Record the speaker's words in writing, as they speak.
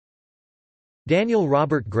Daniel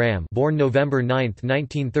Robert Graham, born November 9,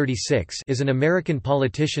 1936, is an American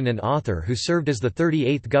politician and author who served as the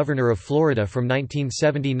 38th Governor of Florida from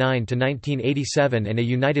 1979 to 1987 and a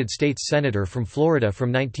United States Senator from Florida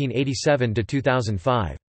from 1987 to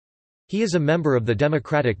 2005. He is a member of the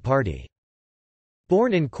Democratic Party.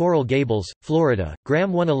 Born in Coral Gables, Florida,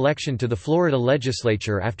 Graham won election to the Florida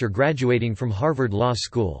legislature after graduating from Harvard Law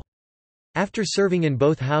School. After serving in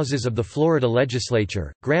both houses of the Florida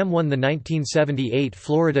legislature, Graham won the 1978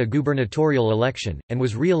 Florida gubernatorial election, and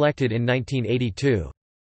was re-elected in 1982.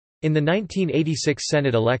 In the 1986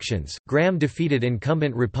 Senate elections, Graham defeated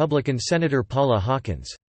incumbent Republican Senator Paula Hawkins.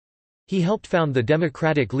 He helped found the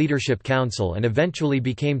Democratic Leadership Council and eventually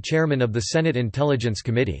became chairman of the Senate Intelligence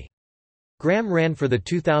Committee. Graham ran for the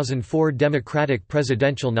 2004 Democratic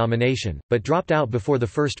presidential nomination, but dropped out before the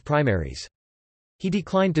first primaries. He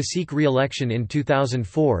declined to seek re-election in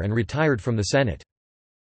 2004 and retired from the Senate.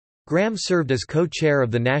 Graham served as co-chair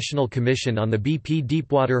of the National Commission on the BP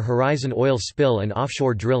Deepwater Horizon oil spill and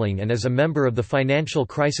offshore drilling and as a member of the Financial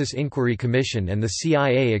Crisis Inquiry Commission and the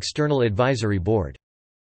CIA External Advisory Board.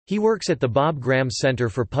 He works at the Bob Graham Center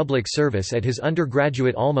for Public Service at his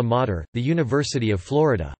undergraduate alma mater, the University of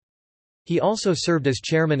Florida. He also served as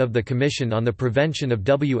chairman of the Commission on the Prevention of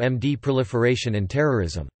WMD Proliferation and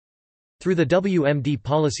Terrorism. Through the WMD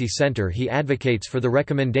Policy Center he advocates for the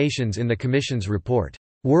recommendations in the Commission's report,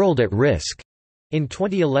 World at Risk. In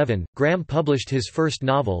 2011, Graham published his first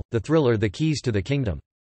novel, the thriller The Keys to the Kingdom.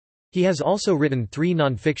 He has also written 3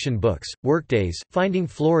 nonfiction books, Workdays, Finding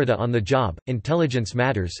Florida on the Job, Intelligence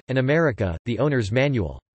Matters, and America, The Owner's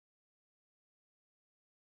Manual.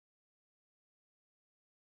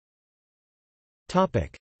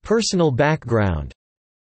 Personal background.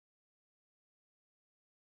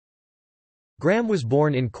 Graham was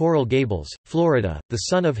born in Coral Gables, Florida, the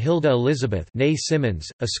son of Hilda Elizabeth née Simmons,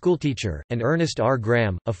 a schoolteacher, and Ernest R.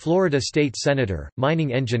 Graham, a Florida state senator,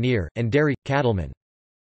 mining engineer, and dairy, cattleman.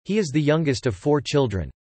 He is the youngest of 4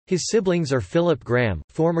 children. His siblings are Philip Graham,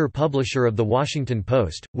 former publisher of The Washington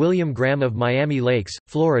Post, William Graham of Miami Lakes,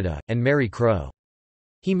 Florida, and Mary Crow.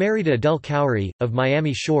 He married Adele Cowrie, of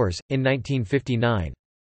Miami Shores, in 1959.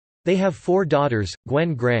 They have 4 daughters,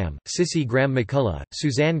 Gwen Graham, Sissy Graham McCullough,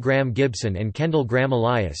 Suzanne Graham Gibson and Kendall Graham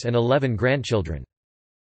Elias, and 11 grandchildren.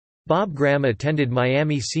 Bob Graham attended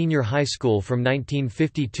Miami Senior High School from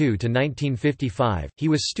 1952 to 1955. He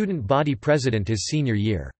was student body president his senior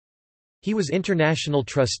year. He was international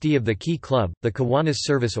trustee of the Key Club, the Kiwanis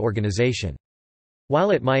Service Organization.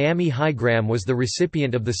 While at Miami High, Graham was the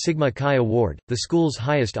recipient of the Sigma Chi Award, the school's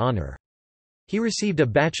highest honor. He received a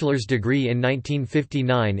bachelor's degree in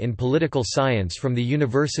 1959 in political science from the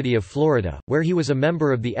University of Florida, where he was a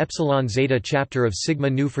member of the Epsilon Zeta chapter of Sigma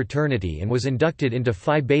Nu fraternity and was inducted into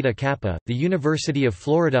Phi Beta Kappa, the University of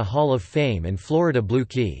Florida Hall of Fame and Florida Blue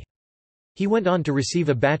Key. He went on to receive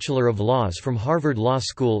a Bachelor of Laws from Harvard Law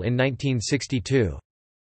School in 1962.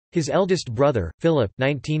 His eldest brother, Philip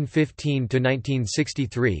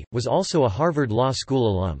 (1915–1963), was also a Harvard Law School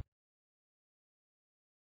alum.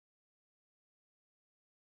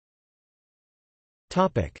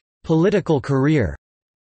 Political career.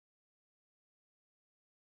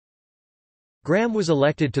 Graham was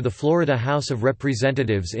elected to the Florida House of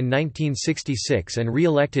Representatives in 1966 and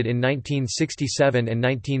re-elected in 1967 and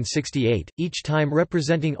 1968, each time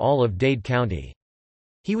representing all of Dade County.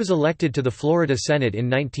 He was elected to the Florida Senate in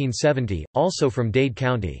 1970, also from Dade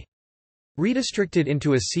County. Redistricted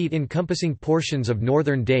into a seat encompassing portions of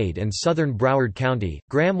northern Dade and southern Broward County,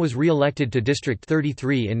 Graham was re-elected to District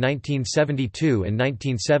 33 in 1972 and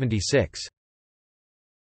 1976.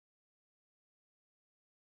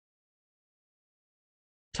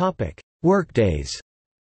 Workdays.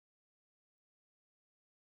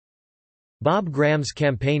 Bob Graham's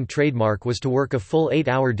campaign trademark was to work a full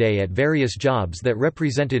 8-hour day at various jobs that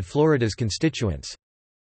represented Florida's constituents.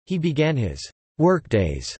 He began his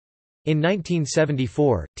Workdays in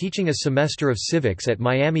 1974, teaching a semester of civics at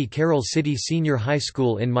Miami Carroll City Senior High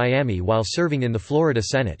School in Miami while serving in the Florida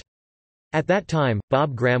Senate. At that time,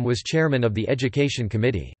 Bob Graham was chairman of the Education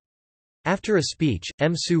Committee. After a speech,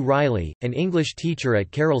 M. Sue Riley, an English teacher at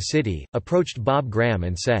Carroll City, approached Bob Graham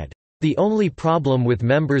and said, "The only problem with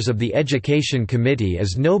members of the Education Committee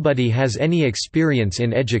is nobody has any experience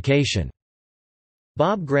in education."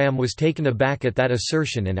 Bob Graham was taken aback at that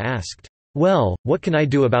assertion and asked, "Well, what can I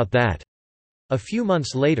do about that?" A few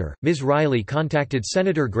months later, Ms. Riley contacted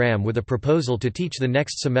Senator Graham with a proposal to teach the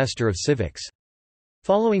next semester of civics.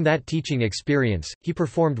 Following that teaching experience, he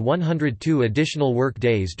performed 102 additional work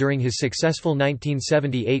days during his successful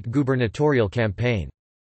 1978 gubernatorial campaign.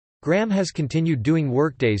 Graham has continued doing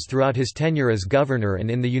workdays throughout his tenure as governor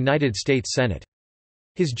and in the United States Senate.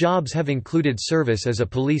 His jobs have included service as a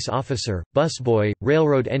police officer, busboy,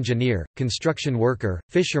 railroad engineer, construction worker,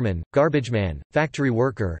 fisherman, garbageman, factory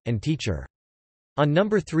worker, and teacher. On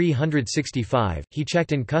number 365, he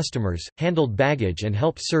checked in customers, handled baggage and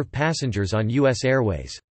helped serve passengers on U.S.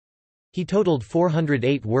 Airways. He totaled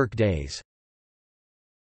 408 work days.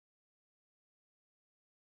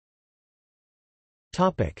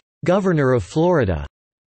 Governor of Florida.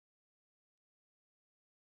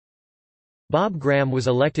 Bob Graham was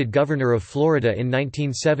elected governor of Florida in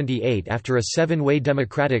 1978 after a seven-way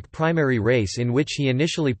Democratic primary race in which he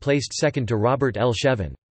initially placed second to Robert L.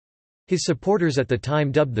 Shevin. His supporters at the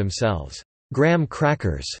time dubbed themselves, "Graham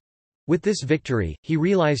Crackers." With this victory, he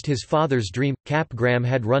realized his father's dream. Cap Graham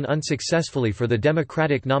had run unsuccessfully for the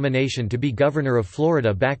Democratic nomination to be governor of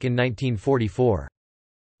Florida back in 1944.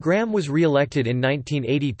 Graham was re-elected in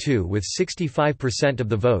 1982 with 65% of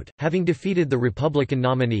the vote, having defeated the Republican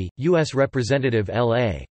nominee, U.S. Representative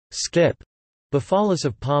L.A. Skip Buffalis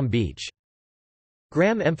of Palm Beach.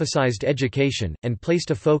 Graham emphasized education, and placed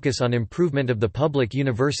a focus on improvement of the public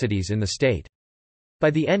universities in the state. By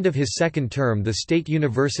the end of his second term, the state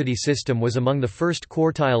university system was among the first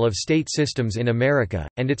quartile of state systems in America,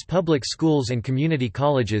 and its public schools and community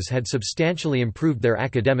colleges had substantially improved their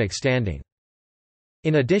academic standing.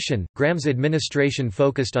 In addition, Graham's administration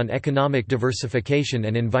focused on economic diversification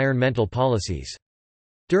and environmental policies.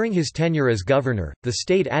 During his tenure as governor, the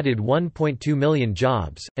state added 1.2 million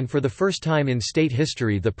jobs, and for the first time in state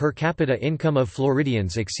history the per capita income of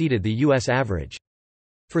Floridians exceeded the U.S. average.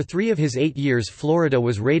 For 3 of his 8 years, Florida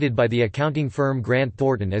was rated by the accounting firm Grant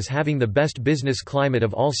Thornton as having the best business climate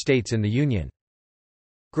of all states in the Union.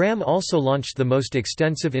 Graham also launched the most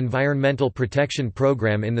extensive environmental protection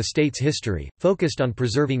program in the state's history, focused on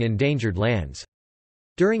preserving endangered lands.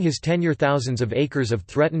 During his tenure, thousands of acres of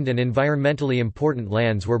threatened and environmentally important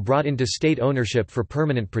lands were brought into state ownership for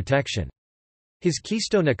permanent protection. His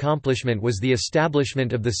keystone accomplishment was the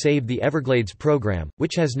establishment of the Save the Everglades program,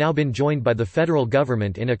 which has now been joined by the federal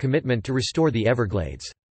government in a commitment to restore the Everglades.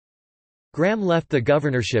 Graham left the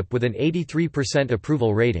governorship with an 83%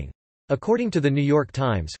 approval rating. According to the New York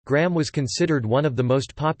Times, Graham was considered one of the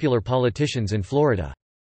most popular politicians in Florida.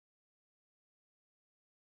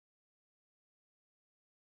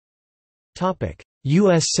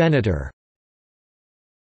 U.S. Senator.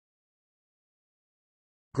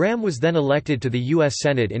 Graham was then elected to the U.S.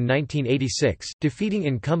 Senate in 1986, defeating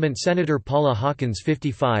incumbent Senator Paula Hawkins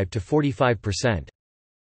 55 to 45%.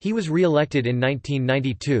 He was re-elected in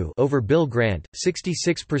 1992 over Bill Grant,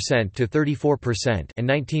 66% to 34%, and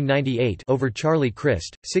 1998 over Charlie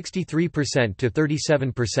Crist, 63% to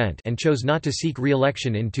 37%, and chose not to seek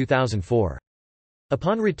re-election in 2004.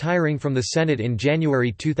 Upon retiring from the Senate in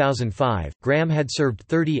January 2005, Graham had served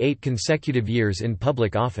 38 consecutive years in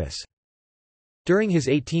public office. During his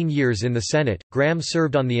 18 years in the Senate, Graham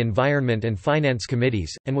served on the Environment and Finance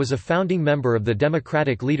Committees, and was a founding member of the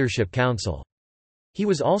Democratic Leadership Council. He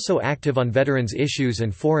was also active on veterans issues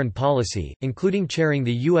and foreign policy, including chairing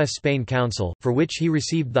the U.S.-Spain Council, for which he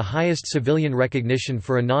received the highest civilian recognition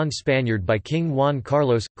for a non-Spaniard by King Juan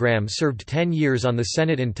Carlos. Graham served 10 years on the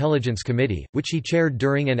Senate Intelligence Committee, which he chaired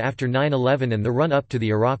during and after 9/11 and the run-up to the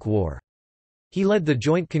Iraq War. He led the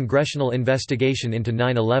joint congressional investigation into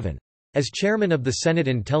 9/11. As chairman of the Senate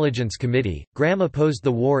Intelligence Committee, Graham opposed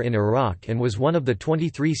the war in Iraq and was one of the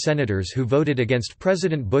 23 senators who voted against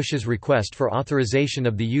President Bush's request for authorization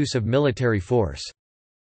of the use of military force.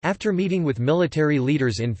 After meeting with military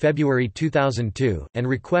leaders in February 2002, and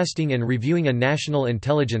requesting and reviewing a national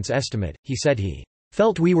intelligence estimate, he said he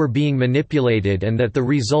felt we were being manipulated and that the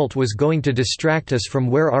result was going to distract us from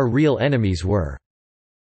where our real enemies were.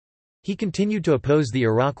 He continued to oppose the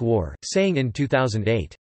Iraq War, saying in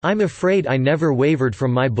 2008, "I'm afraid I never wavered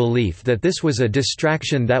from my belief that this was a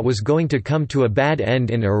distraction that was going to come to a bad end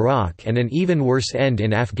in Iraq and an even worse end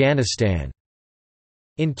in Afghanistan."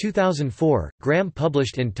 In 2004, Graham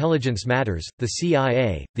published Intelligence Matters, the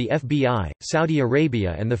CIA, the FBI, Saudi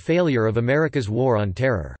Arabia and the Failure of America's War on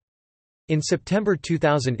Terror. In September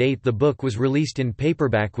 2008 the book was released in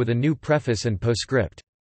paperback with a new preface and postscript.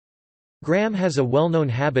 Graham has a well-known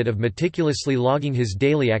habit of meticulously logging his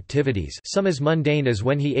daily activities, some as mundane as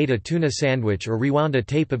when he ate a tuna sandwich or rewound a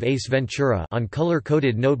tape of Ace Ventura, on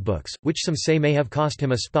color-coded notebooks, which some say may have cost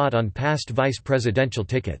him a spot on past vice presidential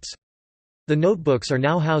tickets. The notebooks are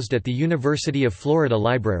now housed at the University of Florida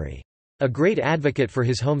Library. A great advocate for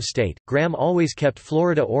his home state, Graham always kept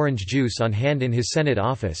Florida orange juice on hand in his Senate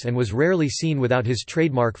office and was rarely seen without his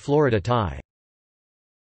trademark Florida tie.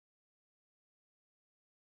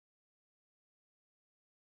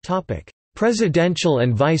 Presidential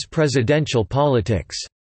and vice presidential politics.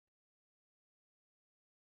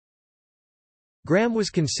 Graham was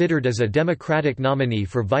considered as a Democratic nominee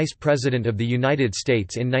for Vice President of the United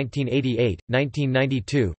States in 1988,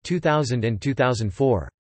 1992, 2000 and 2004.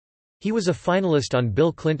 He was a finalist on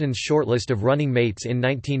Bill Clinton's shortlist of running mates in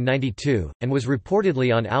 1992, and was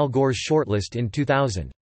reportedly on Al Gore's shortlist in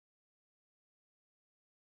 2000.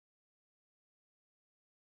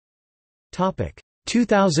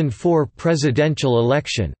 2004 presidential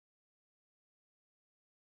election.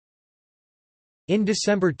 In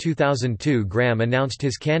December 2002, Graham announced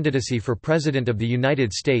his candidacy for President of the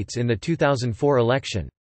United States in the 2004 election.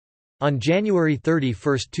 On January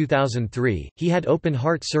 31, 2003, he had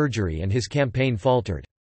open-heart surgery and his campaign faltered.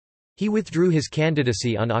 He withdrew his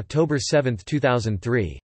candidacy on October 7,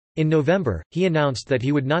 2003. In November, he announced that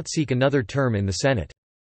he would not seek another term in the Senate.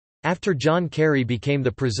 After John Kerry became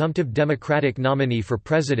the presumptive Democratic nominee for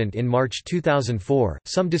president in March 2004,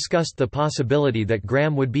 some discussed the possibility that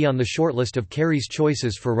Graham would be on the shortlist of Kerry's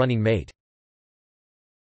choices for running mate.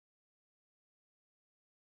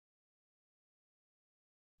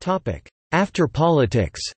 After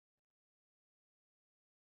politics.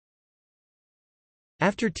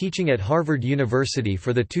 After teaching at Harvard University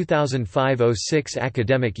for the 2005-06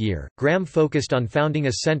 academic year, Graham focused on founding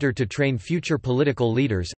a center to train future political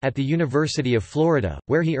leaders, at the University of Florida,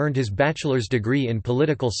 where he earned his bachelor's degree in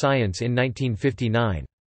political science in 1959.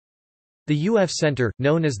 The UF Center,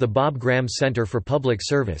 known as the Bob Graham Center for Public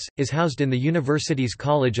Service, is housed in the university's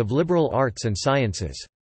College of Liberal Arts and Sciences.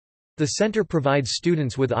 The center provides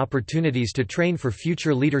students with opportunities to train for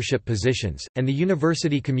future leadership positions, and the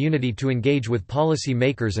university community to engage with policy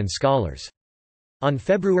makers and scholars. On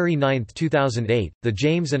February 9, 2008, the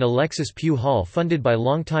James and Alexis Pugh Hall funded by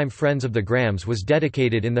longtime friends of the Grahams was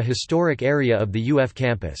dedicated in the historic area of the UF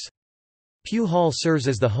campus. Pugh Hall serves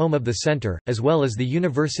as the home of the center, as well as the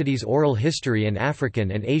university's oral history and African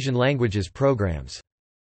and Asian languages programs.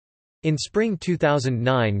 In spring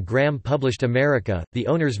 2009, Graham published America, The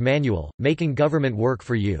Owner's Manual, Making Government Work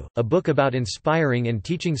for You, a book about inspiring and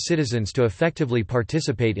teaching citizens to effectively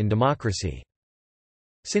participate in democracy.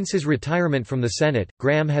 Since his retirement from the Senate,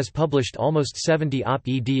 Graham has published almost 70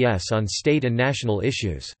 op-eds on state and national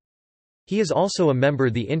issues. He is also a member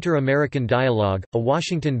of the Inter-American Dialogue, a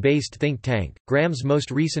Washington-based think tank. Graham's most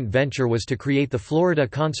recent venture was to create the Florida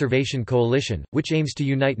Conservation Coalition, which aims to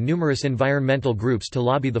unite numerous environmental groups to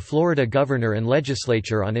lobby the Florida governor and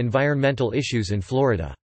legislature on environmental issues in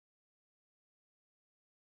Florida.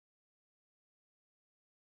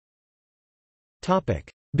 Topic: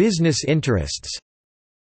 Business interests.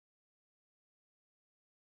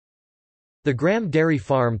 The Graham Dairy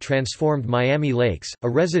Farm transformed Miami Lakes, a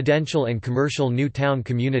residential and commercial new town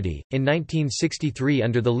community, in 1963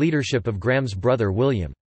 under the leadership of Graham's brother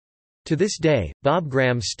William. To this day, Bob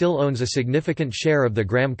Graham still owns a significant share of the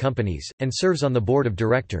Graham Companies, and serves on the board of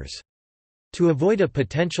directors. To avoid a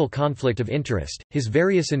potential conflict of interest, his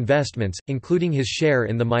various investments, including his share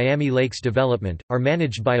in the Miami Lakes development, are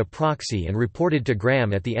managed by a proxy and reported to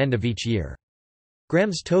Graham at the end of each year.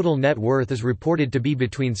 Graham's total net worth is reported to be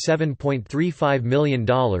between $7.35 million and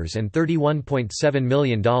 $31.7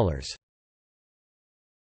 million.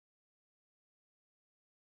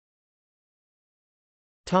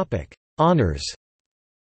 Honors.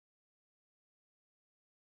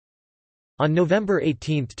 On November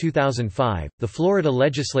 18, 2005, the Florida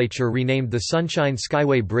legislature renamed the Sunshine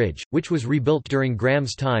Skyway Bridge, which was rebuilt during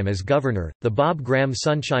Graham's time as governor, the Bob Graham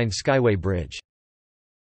Sunshine Skyway Bridge.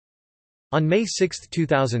 On May 6,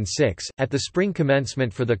 2006, at the spring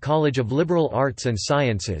commencement for the College of Liberal Arts and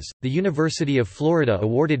Sciences, the University of Florida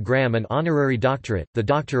awarded Graham an honorary doctorate, the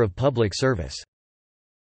Doctor of Public Service.